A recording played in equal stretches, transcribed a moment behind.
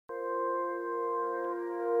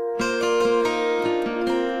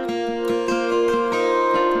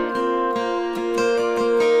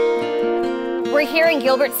We're here in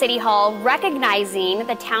Gilbert City Hall recognizing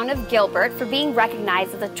the town of Gilbert for being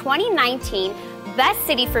recognized as the 2019 Best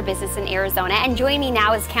City for Business in Arizona. And joining me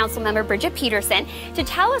now is Councilmember Bridget Peterson to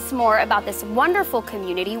tell us more about this wonderful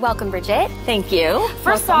community. Welcome, Bridget. Thank you.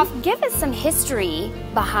 First off, give us some history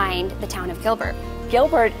behind the town of Gilbert.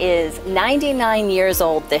 Gilbert is 99 years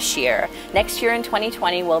old this year. Next year in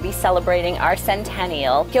 2020, we'll be celebrating our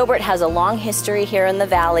centennial. Gilbert has a long history here in the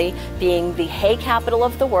Valley, being the hay capital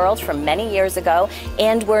of the world from many years ago,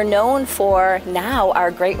 and we're known for now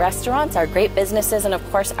our great restaurants, our great businesses, and of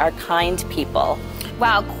course our kind people.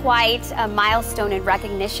 Wow, quite a milestone in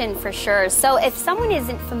recognition for sure. So if someone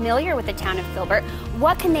isn't familiar with the town of Gilbert,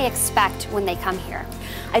 what can they expect when they come here?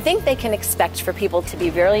 I think they can expect for people to be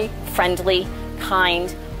very friendly,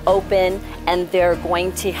 kind, open, and they're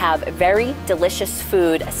going to have very delicious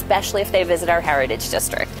food, especially if they visit our Heritage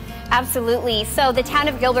District. Absolutely. So the town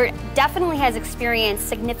of Gilbert definitely has experienced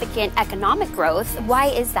significant economic growth. Why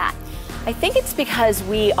is that? I think it's because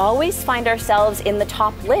we always find ourselves in the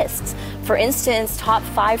top lists. For instance, top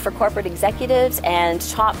 5 for corporate executives and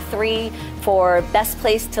top 3 for best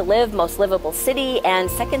place to live, most livable city, and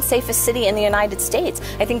second safest city in the United States.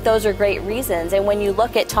 I think those are great reasons. And when you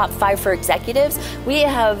look at top 5 for executives, we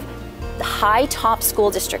have high top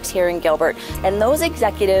school districts here in Gilbert, and those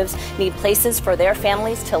executives need places for their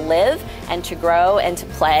families to live and to grow and to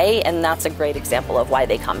play, and that's a great example of why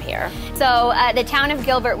they come here. So the town of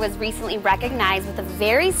Gilbert was recently recognized with a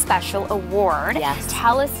very special award. Yes.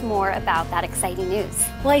 Tell us more about that exciting news.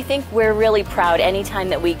 Well, I think we're really proud anytime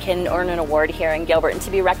that we can earn an award here in Gilbert, and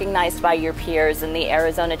to be recognized by your peers in the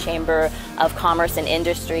Arizona Chamber of Commerce and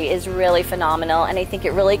Industry is really phenomenal, and I think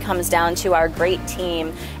it really comes down to our great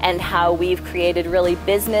team and how we've created really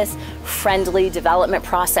business-friendly development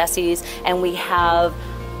processes, and we have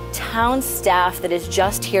town staff that is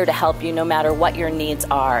just here to help you no matter what your needs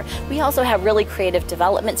are. We also have really creative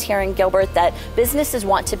developments here in Gilbert that businesses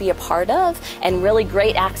want to be a part of, and really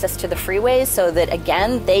great access to the freeways so that,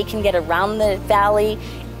 again, they can get around the valley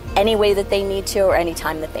any way that they need to or any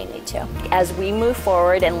time that they need to. As we move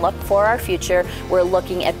forward and look for our future, we're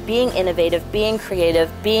looking at being innovative, being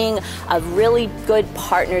creative, being a really good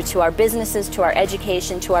partner to our businesses, to our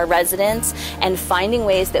education, to our residents, and finding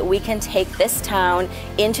ways that we can take this town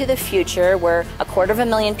into the future. We're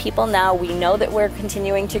 250,000 people now. We know that we're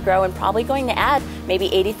continuing to grow and probably going to add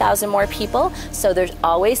maybe 80,000 more people. So there's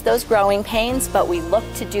always those growing pains, but we look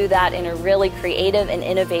to do that in a really creative and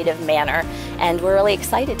innovative manner. And we're really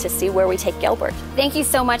excited to see where we take Gilbert. Thank you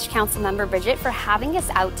so much, Councilmember Bridget, for having us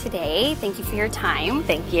out today. Thank you for your time.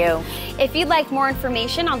 Thank you. If you'd like more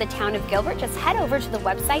information on the town of Gilbert, just head over to the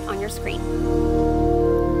website on your screen.